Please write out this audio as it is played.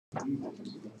All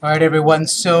right, everyone.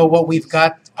 So what we've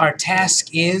got, our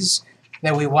task is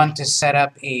that we want to set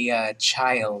up a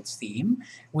child theme.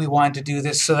 We want to do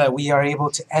this so that we are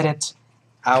able to edit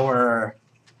our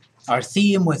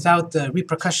theme without the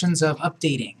repercussions of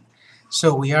updating.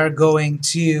 So we are going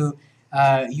to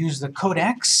use the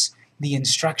codex, the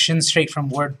instructions straight from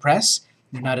WordPress.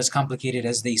 They're not as complicated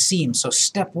as they seem. So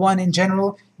step one in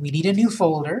general, we need a new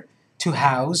folder to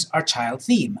house our child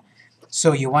theme.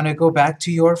 So you want to go back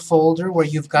to your folder where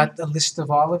you've got the list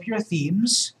of all of your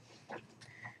themes.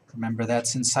 Remember,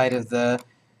 that's inside of the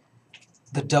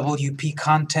WP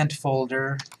content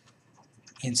folder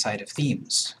inside of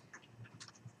themes.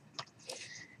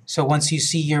 So once you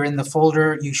see you're in the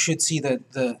folder, you should see the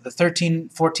 13,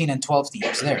 14, and 12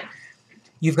 themes there.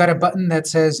 You've got a button that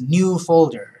says New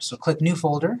Folder. So click New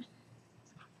Folder.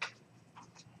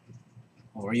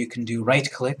 Or you can do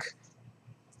right-click,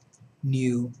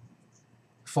 New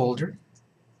Folder.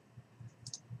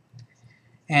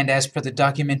 And as per the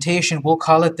documentation, we'll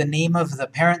call it the name of the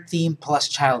parent theme plus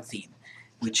child theme,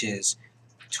 which is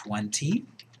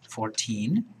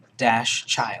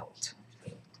 2014-child.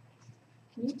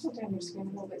 Can you put down your screen a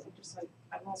little bit? I'm just like,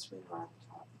 I lost my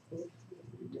laptop.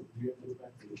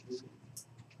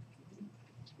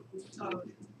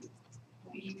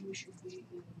 You should be in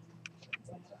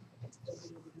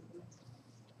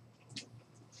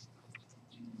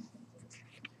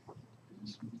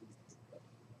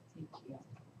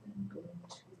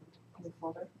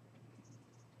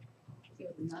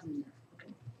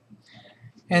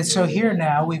And so here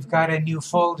now we've got a new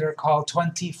folder called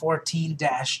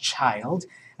 2014-child.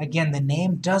 Again, the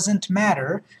name doesn't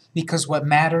matter because what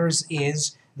matters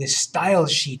is the style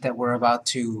sheet that we're about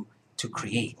to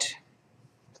create.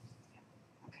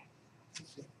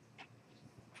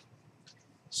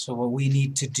 So what we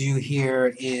need to do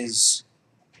here is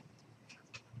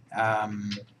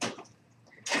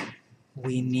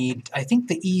I think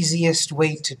the easiest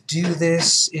way to do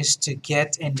this is to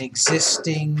get an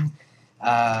existing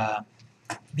the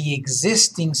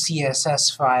existing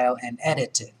CSS file and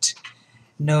edit it.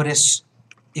 Notice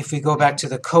if we go back to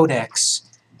the codex,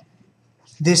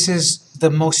 this is the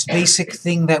most basic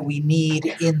thing that we need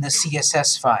in the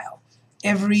CSS file.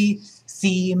 Every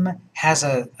theme has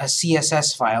a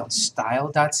CSS file,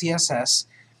 style.css,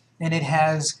 and it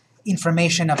has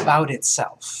information about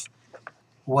itself.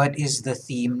 What is the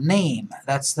theme name?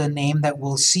 That's the name that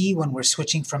we'll see when we're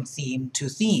switching from theme to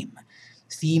theme.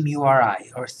 Theme URI,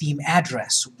 or theme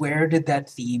address. Where did that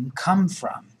theme come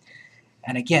from?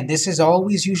 And again, this is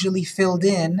always usually filled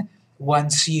in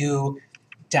once you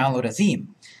download a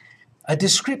theme. A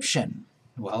description.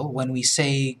 Well, when we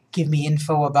say, give me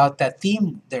info about that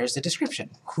theme, there's the description.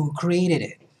 Who created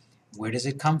it? Where does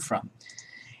it come from?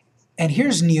 And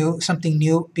here's something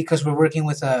new, because we're working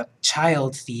with a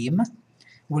child theme.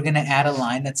 We're going to add a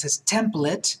line that says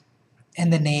template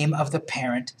and the name of the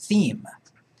parent theme.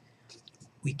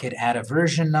 We could add a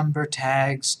version number,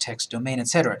 tags, text domain,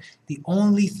 etc. The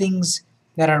only things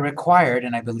that are required,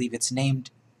 and I believe it's named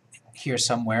here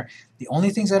somewhere, the only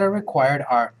things that are required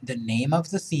are the name of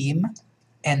the theme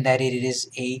and that it is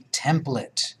a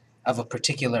template of a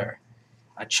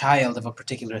child of a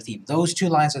particular theme. Those two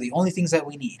lines are the only things that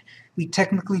we need. We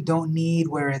technically don't need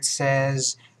where it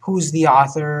says who's the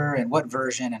author and what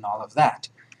version and all of that.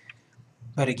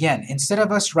 But again, instead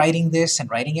of us writing this and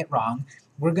writing it wrong,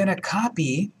 we're going to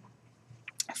copy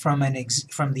from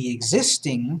the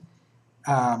existing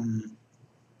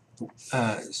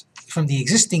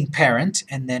parent,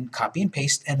 and then copy and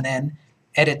paste, and then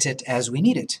edit it as we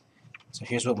need it. So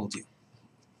here's what we'll do.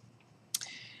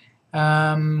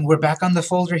 We're back on the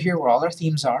folder here where all our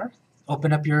themes are.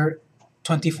 Open up your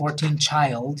 2014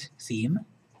 child theme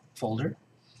folder.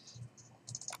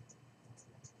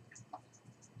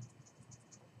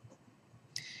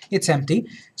 It's empty,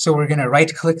 so we're going to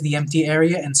right-click the empty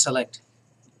area and select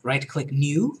right-click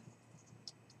New,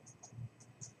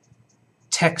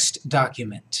 Text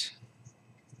Document.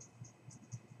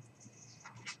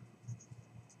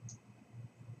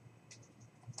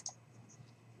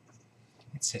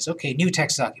 It says, okay, New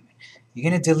Text Document. You're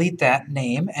going to delete that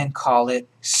name and call it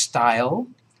style.css.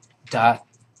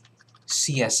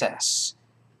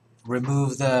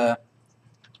 Remove the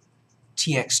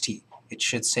txt. It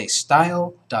should say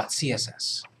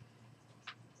style.css.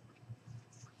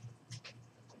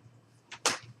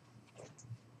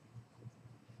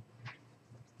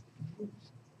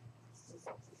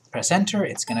 Press enter,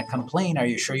 it's going to complain. Are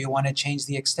you sure you want to change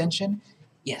the extension?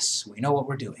 Yes, we know what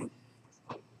we're doing.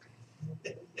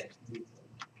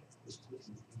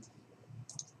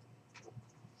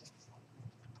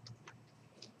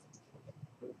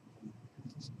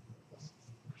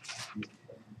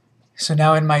 So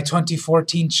now in my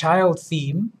 2014 child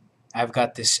theme, I've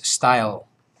got this style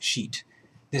sheet.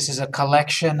 This is a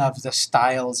collection of the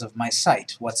styles of my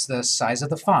site. What's the size of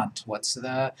the font? What's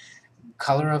the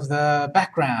color of the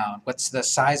background? What's the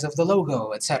size of the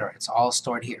logo, etc. It's all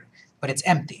stored here, but it's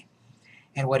empty.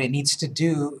 And what it needs to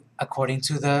do, according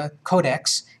to the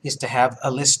codex, is to have a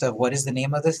list of what is the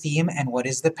name of the theme and what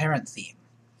is the parent theme.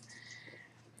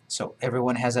 So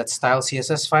everyone has that style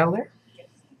CSS file there?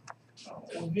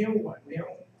 New.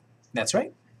 That's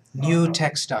right. New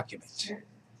text document.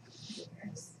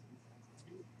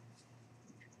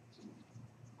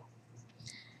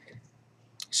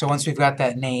 So once we've got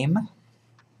that name,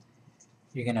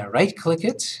 you're going to right-click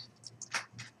it,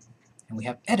 and we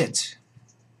have Edit.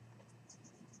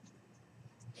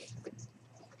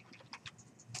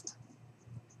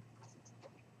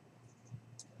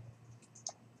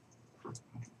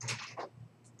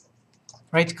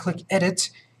 Right-click Edit,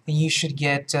 and you should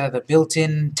get the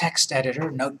built-in text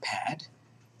editor, Notepad.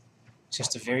 It's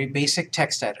just a very basic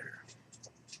text editor.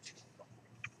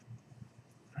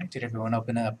 All right, did everyone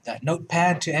open up that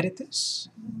Notepad to edit this?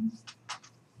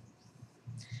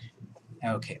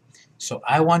 Okay, so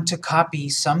I want to copy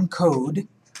some code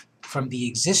from the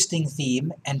existing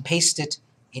theme and paste it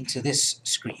into this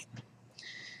screen.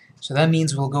 So that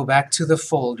means we'll go back to the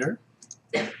folder,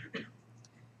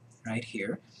 right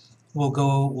here.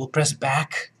 We'll press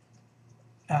back.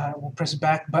 We'll press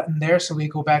back button there so we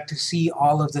go back to see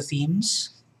all of the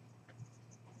themes.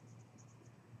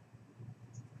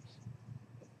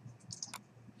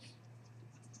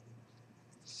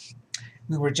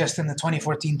 We were just in the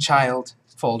 2014 child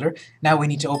folder. Now we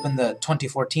need to open the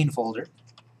 2014 folder.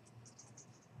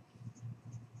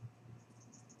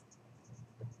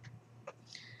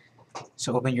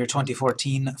 So open your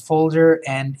 2014 folder,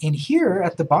 and in here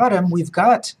at the bottom we've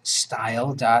got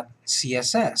style.css.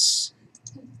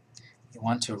 You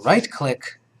want to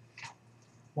right-click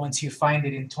once you find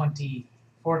it in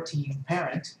 2014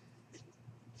 parent.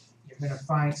 You're going to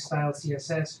find style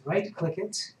CSS, right-click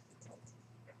it,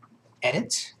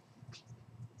 edit.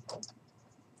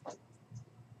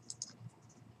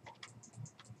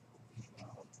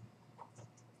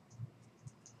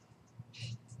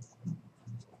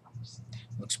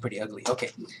 Looks pretty ugly.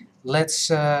 Okay, let's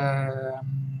see.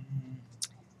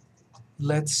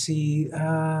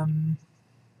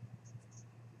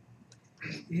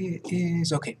 It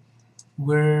is okay.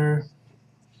 We're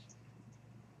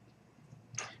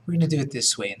going to do it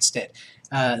this way instead.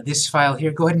 This file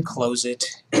here, go ahead and close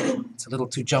it. It's a little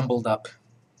too jumbled up.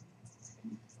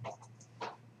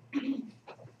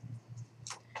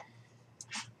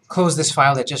 Close this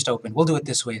file that just opened. We'll do it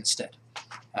this way instead.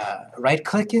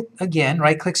 Right-click it again,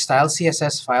 right-click Style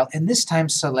CSS file, and this time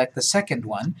select the second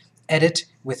one, Edit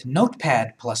with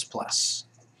Notepad++.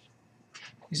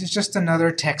 This is just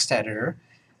another text editor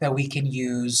that we can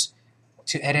use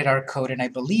to edit our code, and I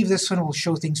believe this one will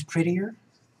show things prettier.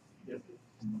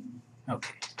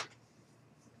 Okay.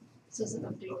 So is it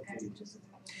update packages?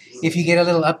 If you get a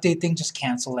little update thing, just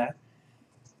cancel that.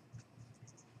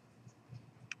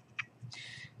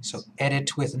 So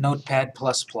edit with Notepad++.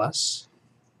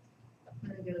 I'm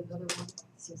gonna get another one,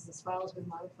 since this file has been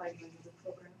modified by another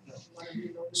program.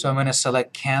 So I'm going to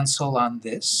select cancel on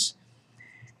this.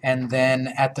 And then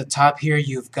at the top here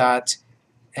you've got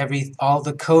all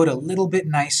the code a little bit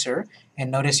nicer.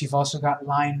 And notice you've also got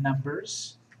line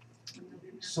numbers.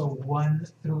 So 1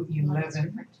 through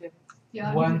 11,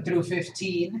 Yeah, 1 through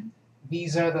 15.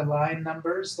 These are the line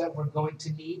numbers that we're going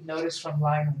to need. Notice from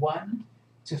line 1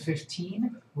 to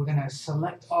 15, we're going to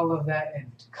select all of that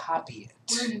and copy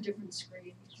we're it. in a different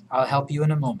screen. I'll help you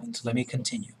in a moment. Let me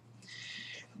continue.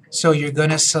 So you're going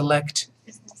to select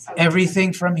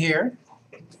everything from here,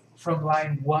 from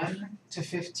line 1 to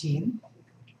 15.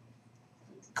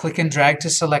 Click and drag to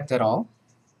select it all.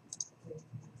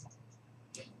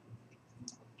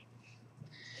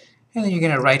 And then you're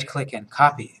going to right-click and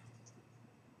copy.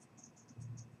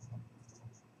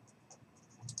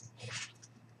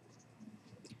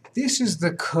 This is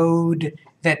the code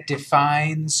that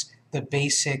defines the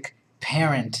basic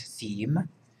parent theme,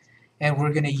 and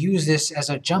we're going to use this as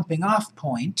a jumping-off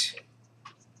point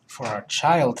for our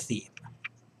child theme.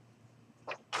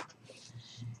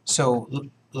 So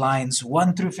lines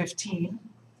 1 through 15,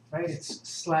 right, it's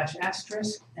slash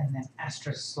asterisk, and then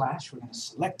asterisk slash. We're going to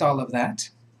select all of that.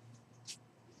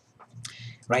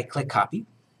 Right-click copy.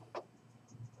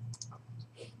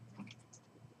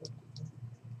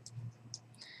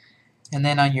 And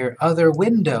then on your other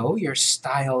window, your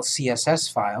style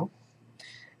CSS file,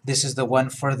 this is the one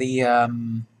for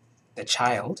the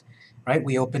child, right?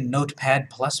 We open Notepad++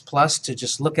 to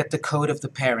just look at the code of the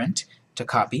parent. to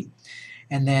copy.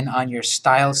 And then on your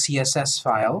style CSS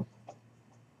file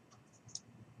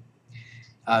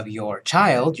of your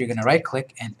child, you're going to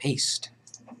right-click and paste.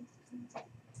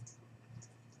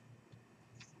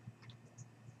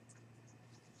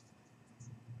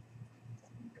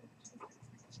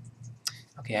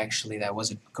 Okay, actually that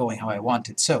wasn't going how I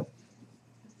wanted. So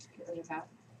Get rid of that.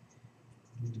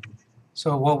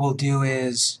 what we'll do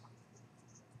is,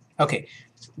 okay,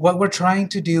 what we're trying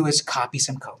to do is copy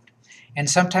some code. And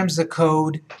sometimes the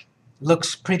code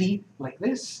looks pretty like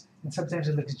this, and sometimes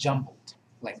it looks jumbled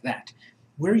like that.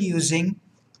 We're using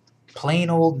plain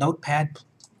old Notepad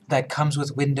that comes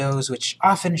with Windows, which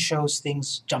often shows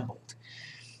things jumbled.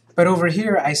 But over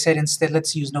here I said instead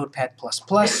let's use Notepad++,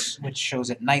 which shows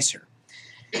it nicer.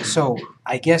 So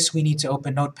I guess we need to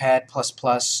open Notepad++.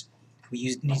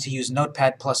 We need to use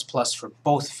Notepad++ for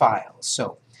both files.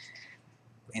 So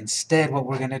instead what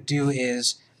we're going to do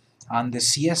is on the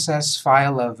CSS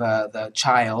file of the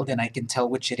child, and I can tell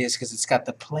which it is because it's got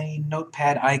the plain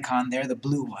Notepad icon there, the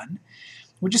blue one,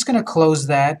 we're just going to close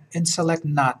that and select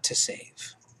not to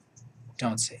save.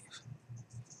 Don't save.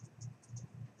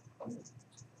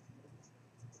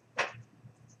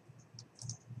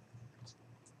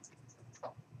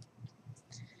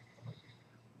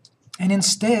 And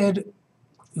instead,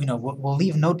 we'll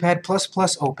leave Notepad++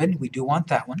 open. We do want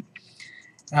that one.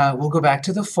 We'll go back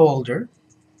to the folder.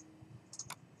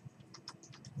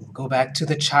 We'll go back to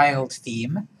the child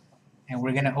theme, and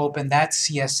we're going to open that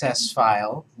CSS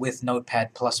file with Notepad++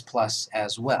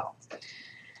 as well.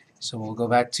 So we'll go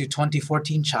back to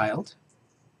 2014 child.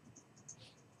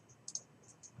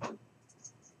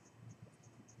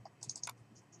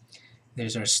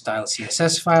 There's our style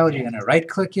CSS file. You're going to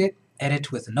right-click it,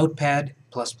 edit with Notepad++.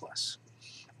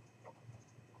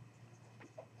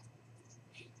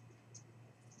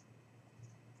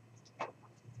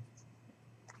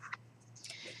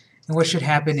 And what should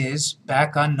happen is,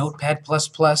 back on Notepad++,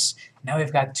 now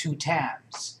we've got two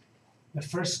tabs. The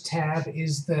first tab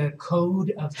is the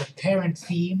code of the parent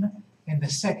theme, and the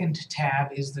second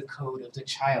tab is the code of the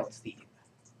child theme.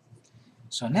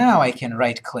 So now I can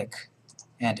right-click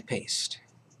and paste.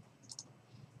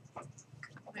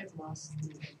 I've lost.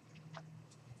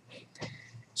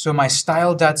 So my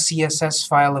style.css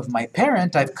file of my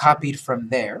parent, I've copied from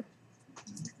there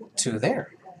to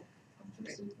there.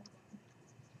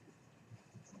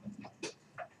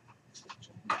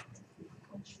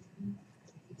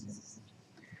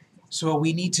 So what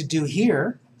we need to do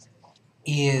here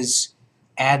is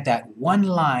add that one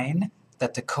line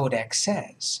that the codec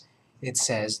says. It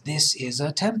says, this is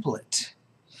a template.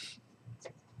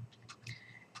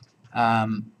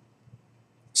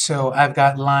 So I've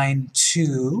got line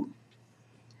 2.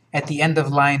 At the end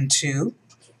of line 2,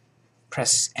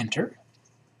 press Enter.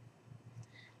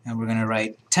 And we're going to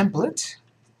write template,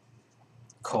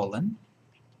 colon,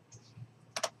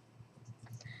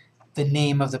 the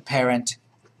name of the parent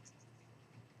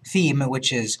theme,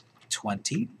 which is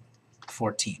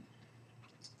 2014.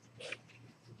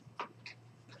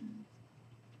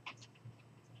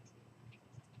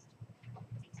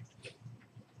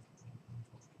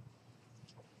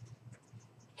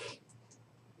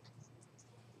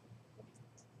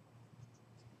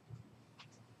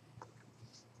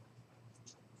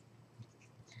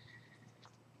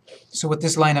 So what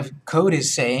this line of code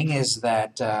is saying is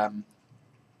that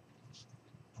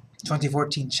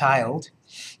 2014 child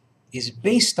is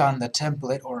based on the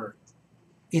template, or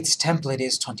its template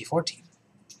is 2014.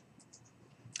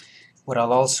 What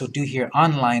I'll also do here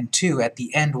on line 2, at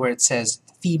the end where it says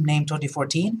theme name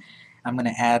 2014, I'm going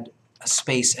to add a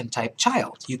space and type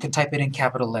child. You can type it in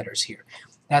capital letters here.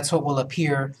 That's what will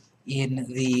appear in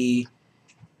the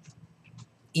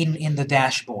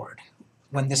dashboard.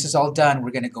 When this is all done,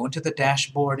 we're going to go into the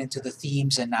dashboard, into the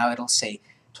themes, and now it'll say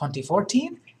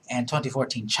 2014 and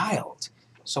 2014 child.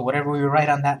 So whatever we write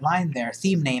on that line there,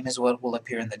 theme name is what will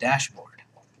appear in the dashboard.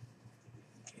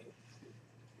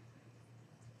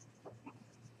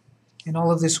 And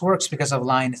all of this works because of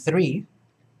line 3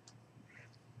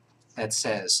 that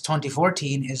says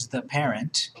 2014 is the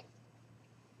parent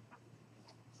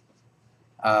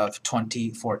of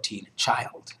 2014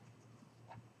 child.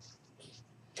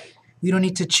 We don't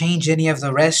need to change any of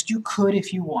the rest. You could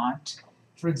if you want.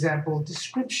 For example,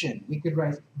 description. We could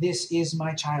write, this is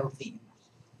my child theme.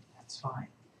 That's fine.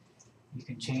 You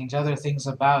can change other things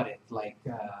about it, like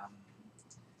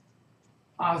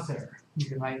author. You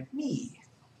can write me.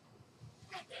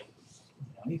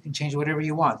 You can change whatever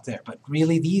you want there, but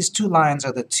really these two lines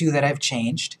are the two that I've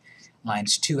changed,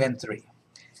 lines 2 and 3.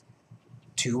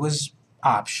 2 was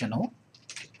optional,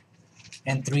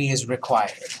 and 3 is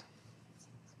required.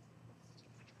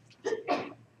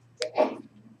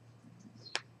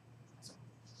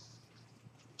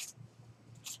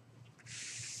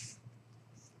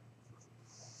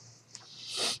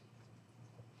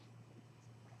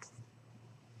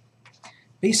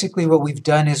 Basically what we've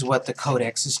done is what the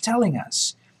codex is telling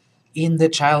us. In the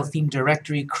child theme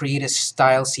directory, create a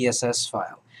style CSS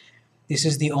file. This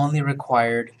is the only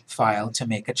required file to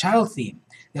make a child theme.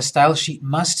 The style sheet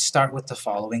must start with the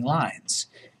following lines.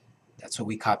 That's what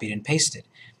we copied and pasted.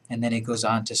 And then it goes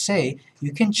on to say,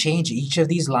 you can change each of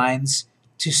these lines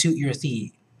to suit your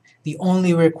theme. The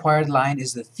only required line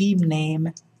is the theme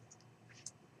name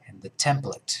and the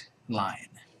template line.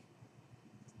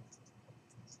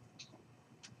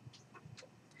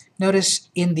 Notice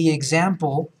in the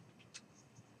example,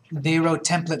 they wrote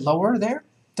template lower there.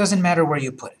 Doesn't matter where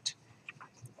you put it.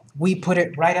 We put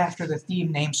it right after the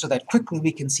theme name so that quickly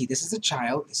we can see this is the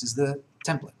child, this is the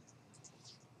template.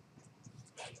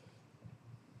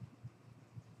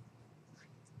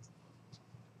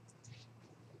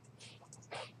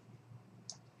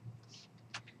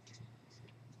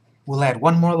 We'll add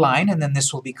one more line and then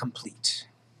this will be complete.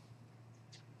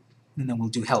 And then we'll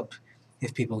do help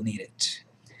if people need it.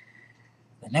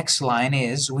 The next line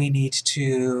is we need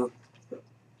to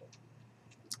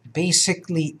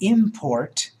basically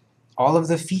import all of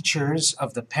the features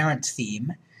of the parent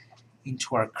theme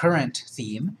into our current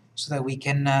theme so that we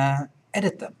can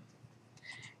edit them.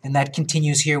 And that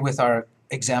continues here with our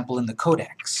example in the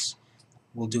codex.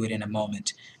 We'll do it in a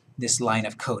moment. This line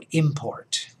of code,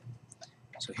 import.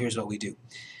 So here's what we do.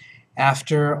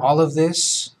 After all of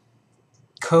this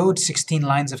code, 16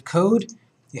 lines of code,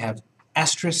 you have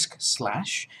asterisk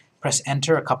slash. Press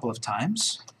enter a couple of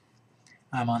times.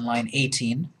 I'm on line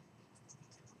 18.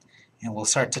 And we'll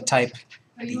start to type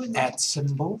the @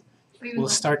 symbol. We'll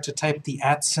start to type the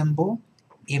 @ symbol,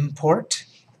 import,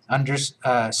 under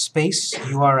space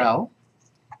URL,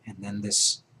 and then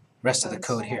this rest of the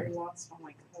code here. All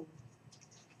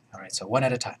right, so one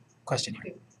at a time. Question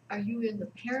here. Okay. Are you in the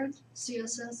parent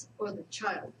CSS or the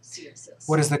child CSS?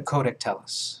 What does the codec tell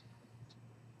us?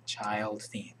 Child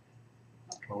theme.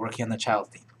 We're working on the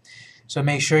child theme. So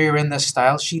make sure you're in the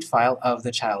style sheet file of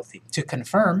the child theme. To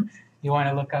confirm, you want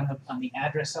to look on the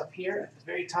address up here at the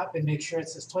very top and make sure it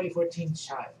says 2014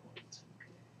 child.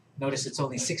 Notice it's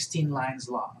only 16 lines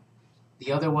long.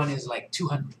 The other one is like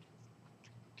 200.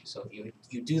 So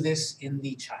you do this in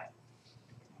the child.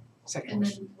 Second And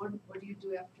question. then what do you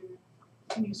do after,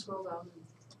 can you scroll down?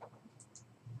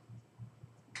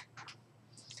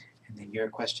 And then your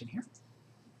question here.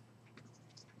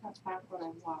 That's back what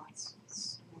I lost.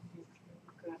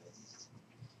 Got it.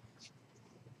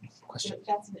 Question.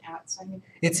 That's an @ sign.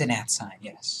 It's an @ sign,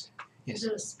 yes. Is Yes.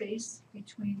 there a space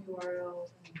between URL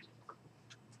and?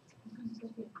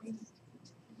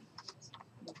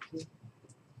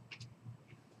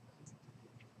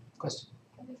 Question.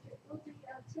 Will the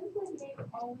template name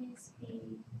always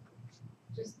be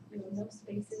just, no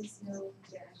spaces, no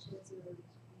dashes, or?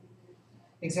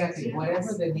 Exactly.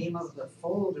 Whatever the name of the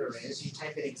folder is, you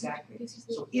type it exactly.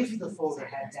 So if the folder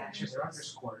had dashes or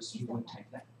underscores, you would type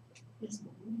that. Yes,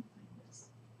 but let me find this.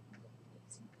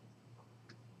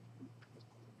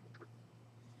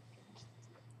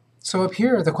 So up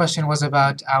here, the question was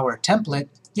about our template.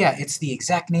 Yeah, it's the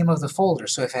exact name of the folder.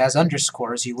 So if it has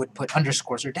underscores, you would put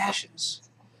underscores or dashes.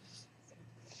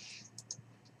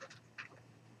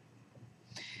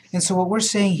 And so what we're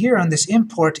saying here on this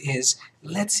import is,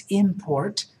 let's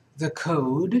import the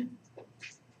code,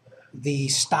 the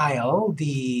style,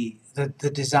 the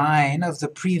design of the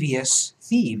previous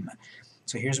theme.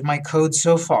 So here's my code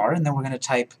so far, and then we're going to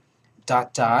type ...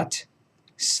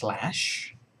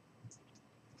 slash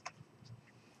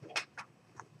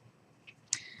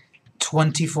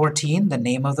 2014, the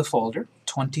name of the folder,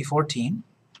 2014.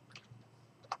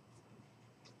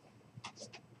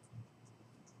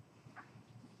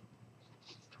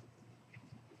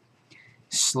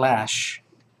 Slash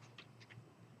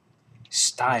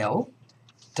style.css.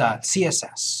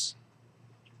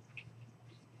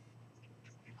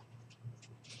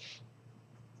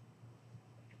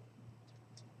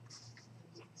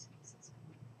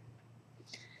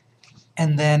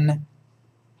 And then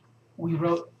we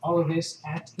wrote all of this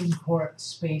at import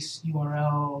space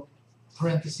URL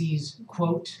parentheses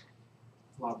quote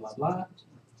blah blah blah.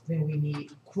 Then we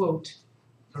need quote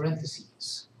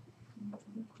parentheses.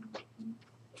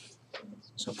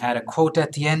 So add a quote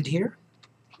at the end here,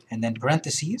 and then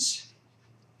parentheses,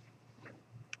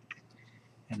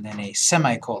 and then a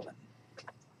semicolon.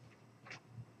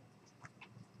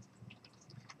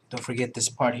 Don't forget this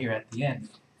part here at the end.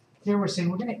 Here we're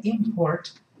saying we're going to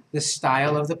import the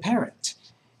style of the parent.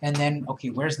 And then, okay,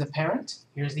 where's the parent?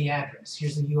 Here's the address.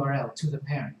 Here's the URL to the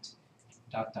parent. ...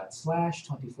 slash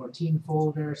 2014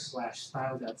 folder slash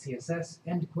style.css,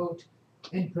 end quote,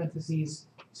 end parentheses,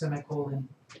 semicolon,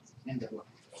 end of line.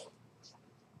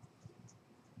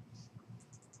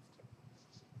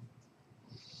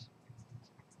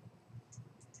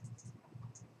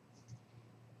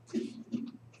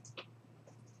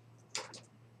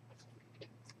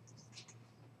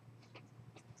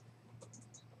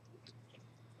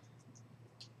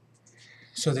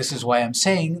 So this is why I'm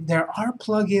saying there are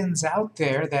plugins out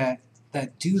there that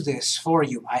do this for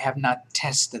you. I have not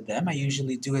tested them. I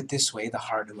usually do it this way, the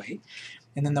hard way.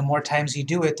 And then the more times you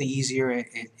do it, the easier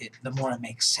the more it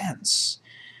makes sense.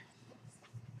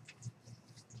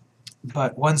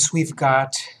 But once we've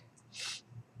got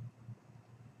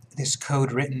this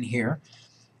code written here,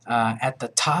 at the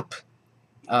top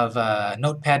of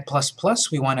Notepad++,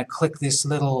 we want to click this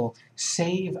little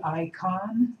save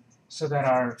icon so that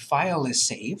our file is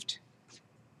saved.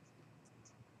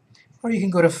 Or you can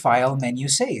go to File, Menu,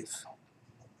 Save.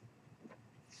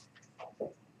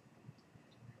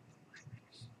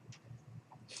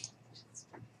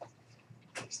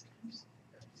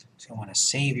 So you want to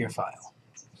save your file.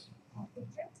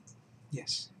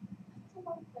 Yes?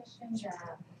 One question, the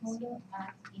photo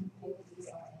at input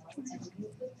URL, and you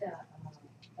put the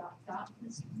dot,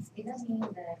 it doesn't mean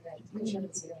that you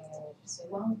need the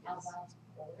one about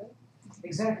photo.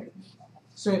 Exactly.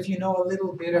 So if you know a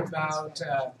little bit about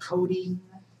coding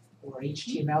or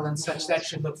HTML and such, that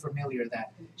should look familiar.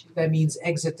 That means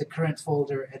exit the current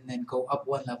folder and then go up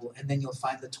one level, and then you'll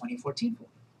find the 2014 folder.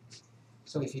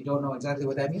 So if you don't know exactly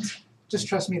what that means, just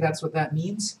trust me, that's what that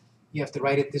means. You have to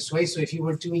write it this way. So if you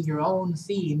were doing your own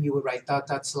theme, you would write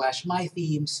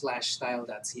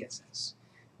 /mytheme/style.css.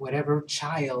 Whatever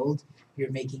child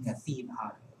you're making a theme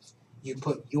out of, you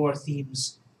put your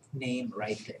theme's name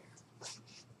right there.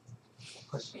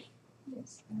 Question?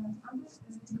 Yes, under the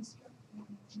instructions of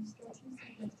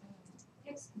the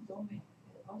text domain,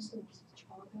 it also is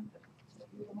child, so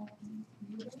you don't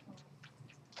need it,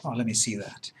 or? Oh, let me see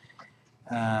that.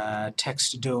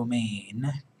 Text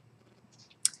domain.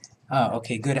 Oh,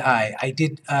 okay, good eye. I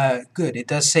did, good. It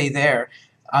does say there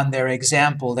on their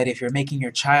example that if you're making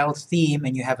your child theme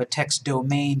and you have a text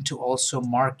domain to also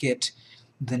mark it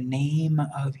the name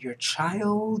of your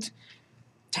child,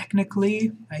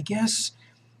 technically, I guess.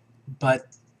 But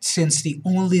since the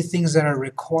only things that are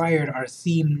required are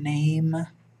theme name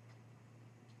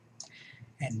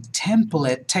and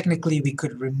template, technically we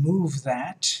could remove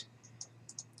that.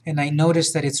 And I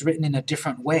noticed that it's written in a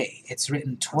different way. It's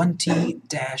written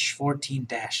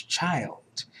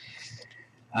 20-14-child.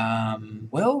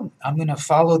 Well, I'm going to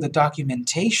follow the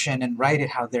documentation and write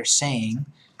it how they're saying.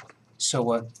 So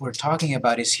what we're talking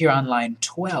about is here on line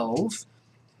 12.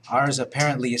 Ours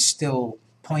apparently is still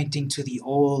pointing to the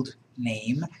old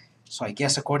name. So I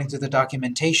guess according to the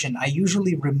documentation, I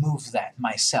usually remove that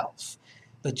myself.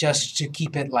 But just to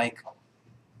keep it like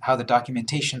how the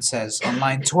documentation says, on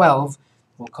line 12,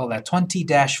 we'll call that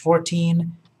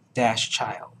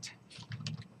 20-14-child.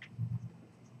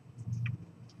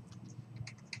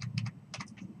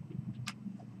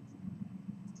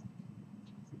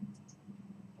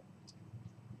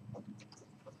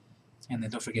 And then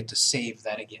don't forget to save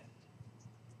that again.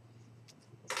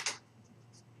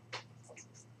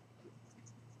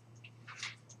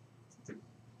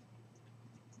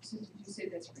 So did you say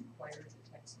that's required, the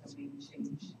text domain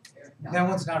change there? That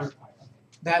one's not required.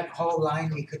 That whole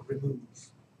line we could remove.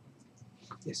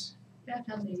 Yes? Back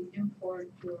on the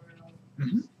import URL,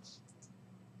 Mhm.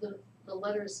 the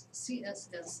letters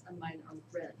CSS on mine are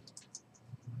red.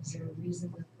 Is there a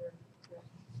reason that they're red?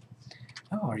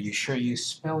 Oh, are you sure you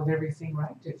spelled everything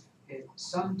right? If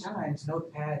sometimes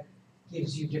Notepad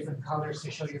gives you different colors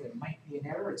to show you there might be an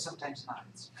error, and sometimes not.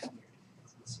 It's kind of weird.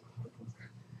 Let's see.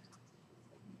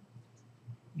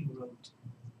 You wrote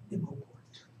import.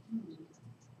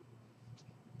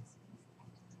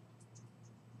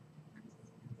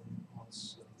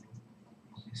 Also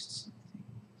missed something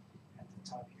at the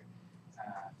top here.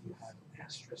 You have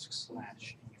asterisk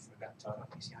slash, and you forgot to,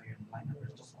 you see how your line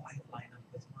numbers don't quite line up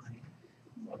with mine.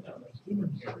 Well, at the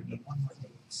beginning here, we need one more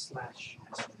thing, slash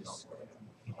asterisk.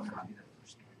 You can copy that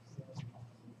first.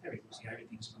 There we go, see how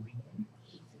everything's going.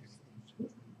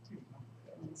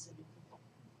 Yes.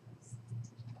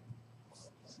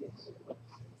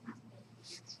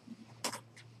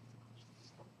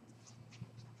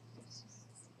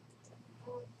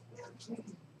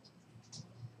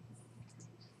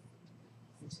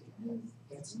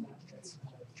 That's not.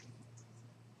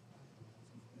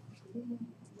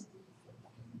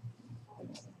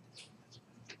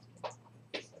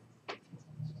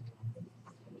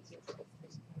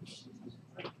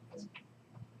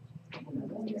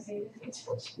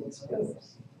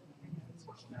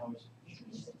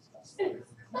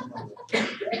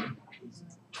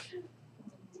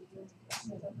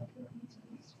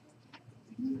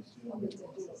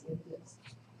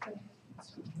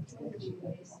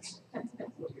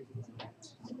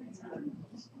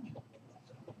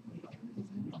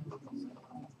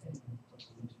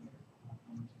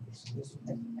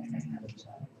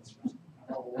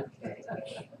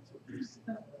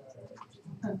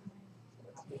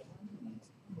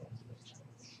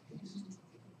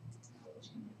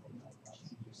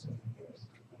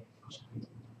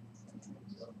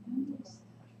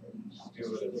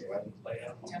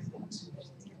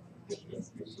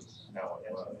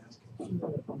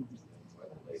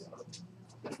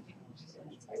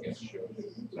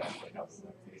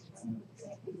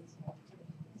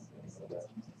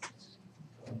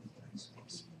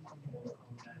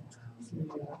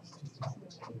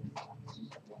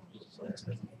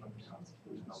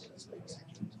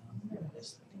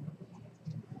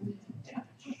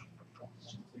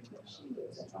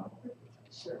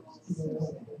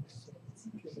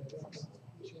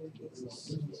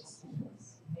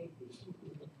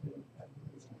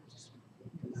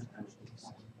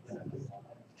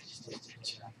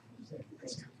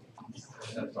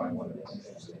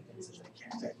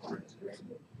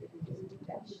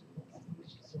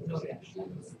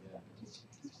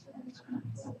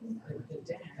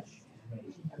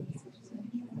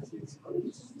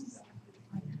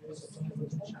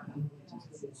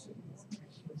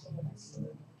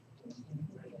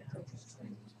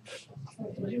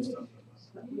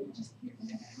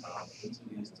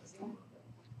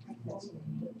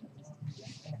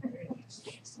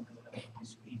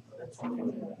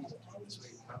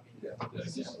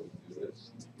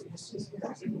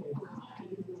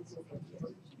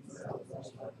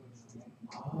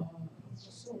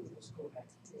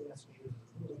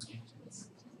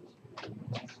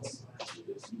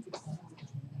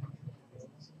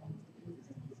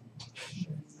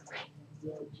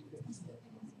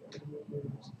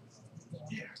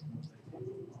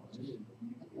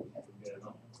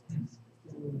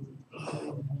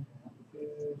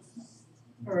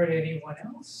 All right, anyone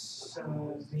else?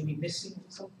 Maybe missing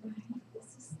something?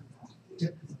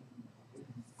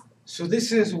 So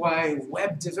this is why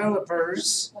web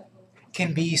developers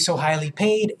can be so highly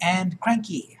paid and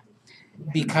cranky.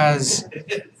 Because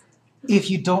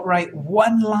if you don't write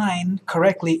one line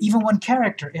correctly, even one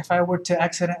character, if I were to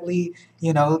accidentally,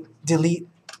 delete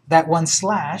that one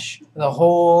slash, the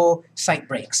whole site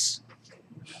breaks.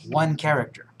 One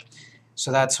character.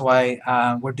 So that's why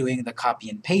we're doing the copy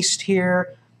and paste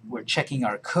here. We're checking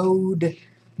our code.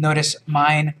 Notice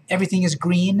mine, everything is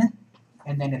green,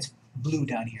 and then it's blue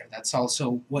down here. That's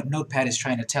also what Notepad is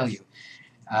trying to tell you,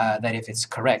 that if it's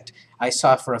correct. I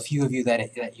saw for a few of you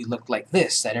that you look like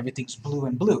this, that everything's blue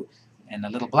and blue, and a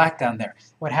little black down there.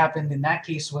 What happened in that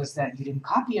case was that you didn't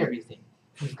copy everything.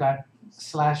 You've got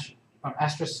slash or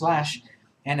asterisk slash,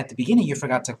 and at the beginning you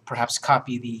forgot to perhaps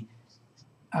copy the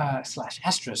slash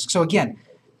asterisk. So again,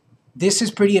 this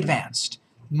is pretty advanced.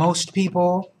 Most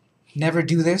people never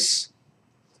do this.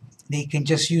 They can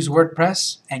just use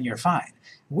WordPress and you're fine.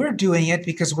 We're doing it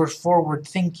because we're forward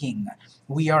thinking.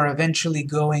 We are eventually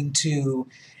going to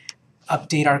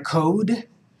update our code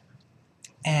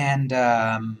and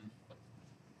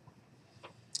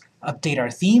update our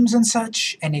themes and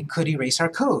such, and it could erase our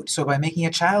code. So by making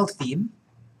a child theme,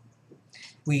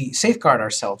 we safeguard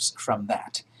ourselves from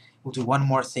that. We'll do one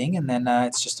more thing, and then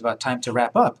it's just about time to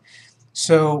wrap up.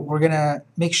 So we're going to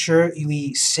make sure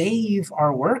we save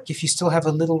our work. If you still have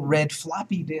a little red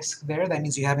floppy disk there, that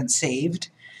means you haven't saved.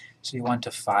 So you want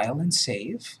to File and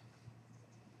Save.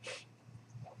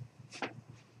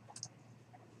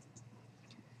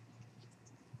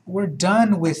 We're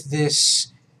done with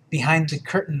this behind the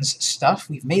curtains stuff.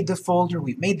 We've made the folder,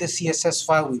 we've made the CSS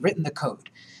file, we've written the code.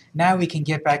 Now we can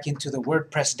get back into the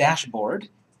WordPress dashboard.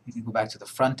 We can go back to the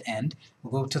front end.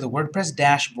 We'll go to the WordPress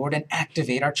dashboard and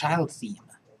activate our child theme.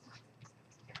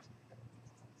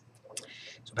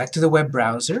 So back to the web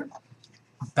browser,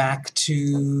 back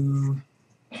to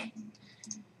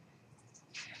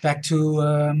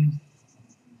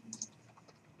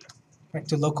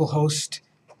localhost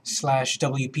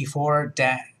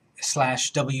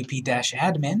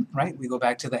 /wp4/wp-admin, right? We go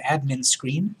back to the admin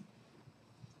screen.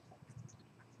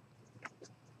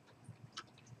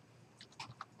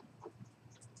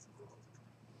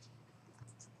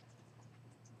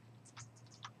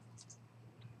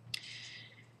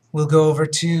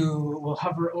 We'll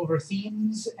hover over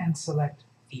themes and select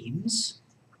themes.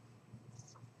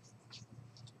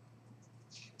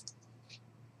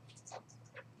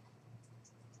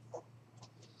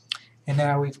 And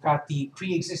now we've got the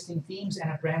pre-existing themes and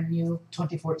a brand new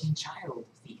 2014 child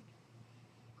theme.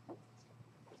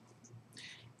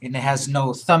 And it has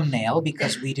no thumbnail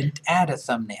because we didn't add a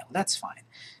thumbnail. That's fine.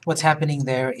 What's happening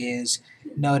there is,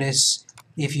 notice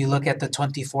if you look at the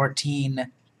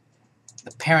 2014,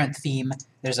 the parent theme,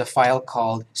 there's a file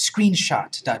called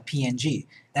screenshot.png.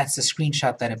 That's the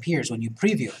screenshot that appears when you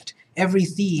preview it. Every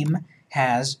theme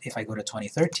has, if I go to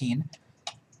 2013,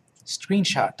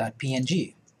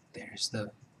 screenshot.png. There's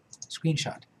the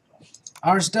screenshot.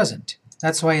 Ours doesn't.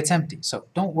 That's why it's empty. So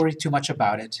don't worry too much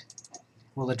about it.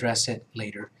 We'll address it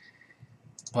later.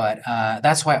 But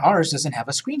that's why ours doesn't have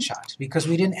a screenshot, because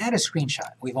we didn't add a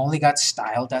screenshot. We've only got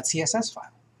style.css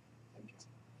file.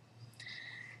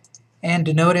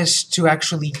 And notice to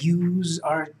actually use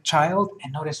our child,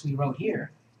 and notice we wrote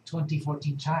here,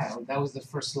 2014 child. That was the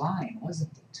first line,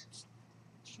 wasn't it?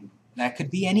 That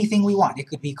could be anything we want. It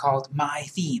could be called my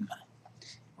theme.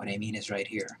 What I mean is right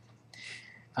here.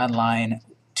 On line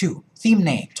 2, theme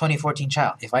name, 2014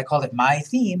 child. If I call it my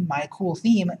theme, my cool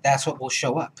theme, that's what will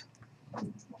show up.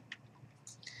 And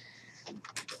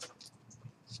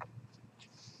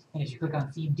if you click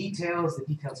on theme details, the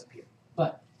details appear.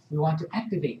 But we want to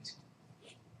activate.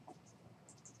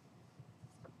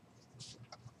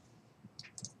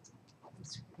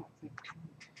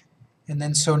 And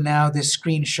then so now this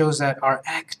screen shows that our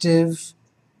active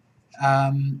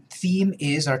theme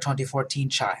is our 2014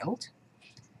 child.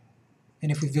 And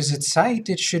if we visit site,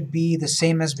 it should be the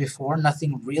same as before.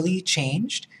 Nothing really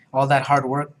changed. All that hard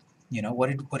work, you know, what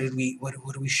did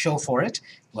we show for it?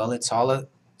 Well, it's all a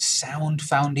sound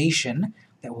foundation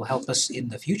that will help us in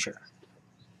the future.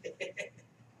 Do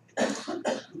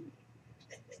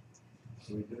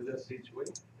we do this each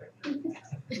week?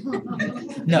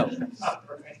 No.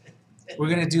 We're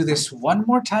going to do this one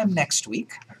more time next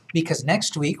week, because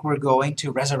next week we're going to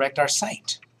resurrect our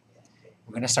site.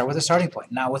 We're going to start with a starting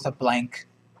point, not with a blank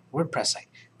WordPress site.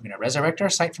 We're going to resurrect our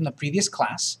site from the previous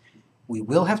class. We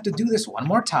will have to do this one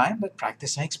more time, but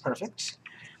practice makes perfect.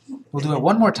 We'll do it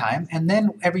one more time, and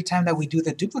then every time that we do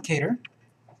the duplicator,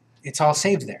 it's all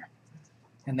saved there.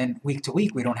 And then week to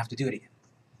week, we don't have to do it again.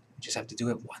 We just have to do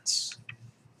it once.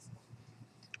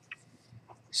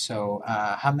 So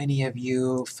how many of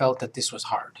you felt that this was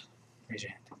hard? Raise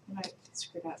your hand. Right,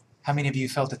 screwed up. How many of you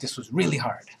felt that this was really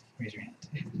hard? Raise your hand.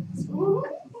 Yes,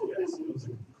 it was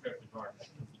incredibly hard to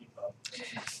keep up.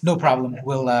 No problem.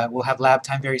 We'll have lab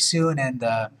time very soon, and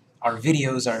our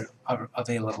videos are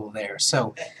available there.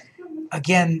 So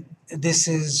again, this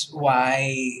is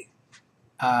why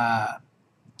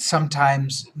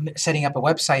sometimes setting up a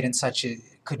website and such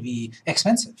could be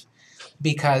expensive,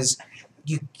 because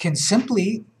you can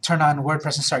simply turn on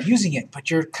WordPress and start using it,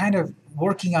 but you're kind of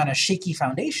working on a shaky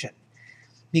foundation,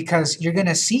 because you're going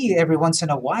to see every once in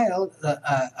a while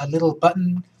a little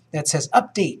button that says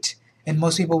update, and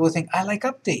most people will think, I like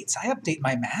updates. I update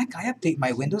my Mac, I update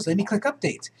my Windows, let me click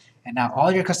update. And now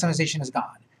all your customization is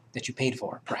gone that you paid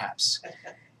for, perhaps.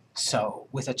 So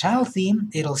with a child theme,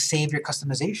 it'll save your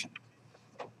customization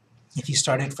if you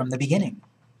started from the beginning.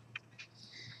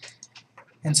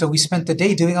 And so we spent the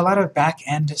day doing a lot of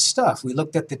back-end stuff. We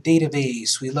looked at the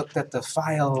database, we looked at the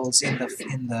files in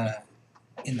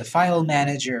the file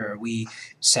manager, we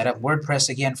set up WordPress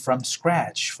again from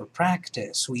scratch for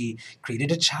practice, we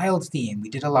created a child theme, we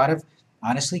did a lot of,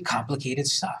 honestly, complicated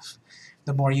stuff.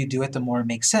 The more you do it, the more it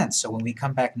makes sense. So when we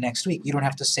come back next week, you don't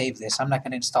have to save this. I'm not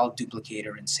going to install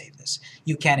Duplicator and save this.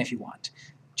 You can if you want.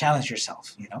 Challenge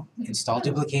yourself, you know. Install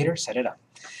Duplicator, set it up.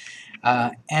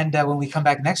 And when we come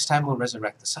back next time, we'll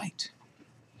resurrect the site.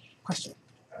 Question?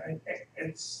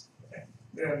 It's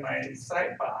my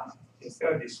sidebar is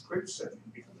a description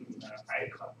between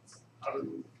icons. How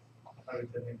do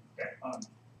turn it back on?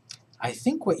 I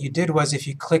think what you did was, if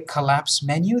you click collapse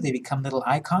menu, they become little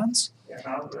icons. Yeah,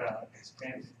 now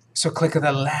expand. So click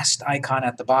the last icon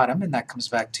at the bottom, and that comes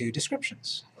back to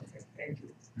descriptions. Okay, thank you.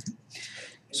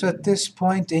 So at this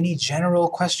point, any general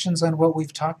questions on what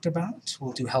we've talked about?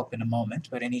 We'll do help in a moment,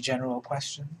 but any general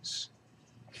questions?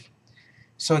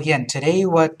 So again, today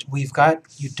what we've got,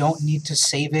 you don't need to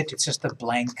save it. It's just a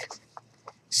blank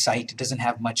site. It doesn't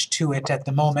have much to it at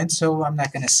the moment, so I'm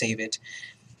not going to save it.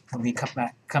 When we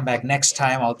come back next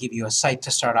time, I'll give you a site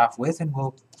to start off with, and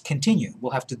we'll continue.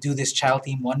 We'll have to do this child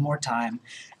theme one more time.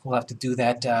 We'll have to do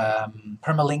that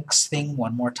permalinks thing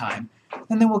one more time.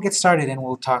 And then we'll get started, and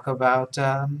we'll talk about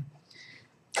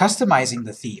customizing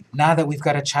the theme. Now that we've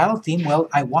got a child theme, well,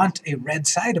 I want a red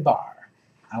sidebar.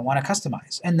 I want to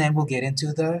customize. And then we'll get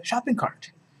into the shopping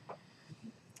cart.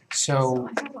 So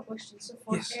I have a question. So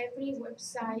for Yes. every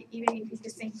website, even if it's the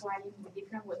same client with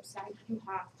different website, you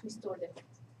have to store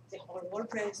the whole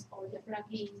WordPress, all the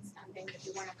plugins, and then if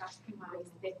you want to customize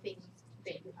the things,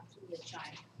 then you have to do a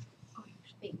child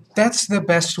thing. That's the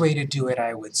best way to do it,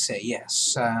 I would say,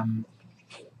 yes.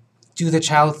 Do the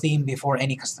child theme before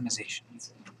any customization. And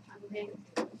then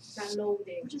download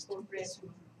the WordPress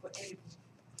for every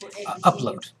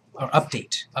Upload or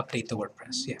update the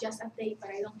WordPress, yeah. Just update, but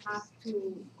I don't have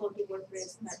to go to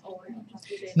WordPress.org and just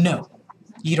do the No.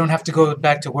 You don't have to go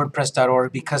back to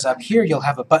WordPress.org, because up here you'll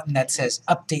have a button that says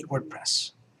Update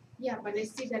WordPress. Yeah, but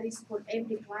let's see that it's for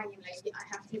every client. Like I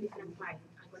have 3 different clients.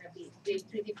 I'm gonna be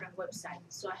three different websites,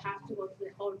 so I have to go through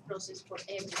the whole process for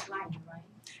every client, right?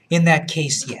 In that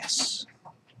case, yes.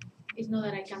 It's not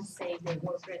that I can save the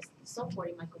WordPress software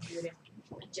in my computer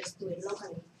and just do it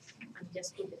locally and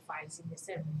just put the files in the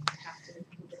server. I have to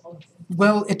do the whole thing.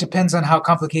 Well, it depends on how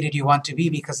complicated you want to be,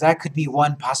 because that could be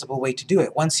one possible way to do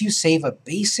it. Once you save a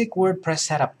basic WordPress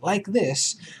setup like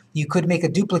this, you could make a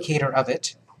duplicator of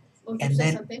it Or And use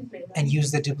then- as a template, right? and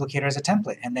use the duplicator as a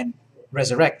template, and then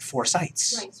resurrect 4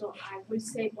 sites. Right, so I will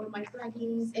save all my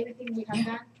plugins, everything we have Yeah.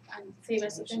 done, and save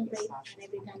as a template, and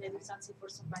every time there is something for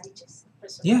somebody, just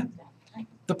Yeah. personalize that, right?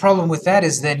 The problem with that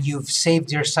is then you've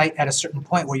saved your site at a certain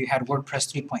point where you had WordPress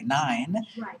 3.9,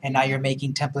 Right, and now you're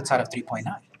making templates out of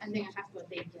 3.9. and then I have to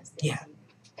update just the. Yeah.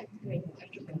 Great.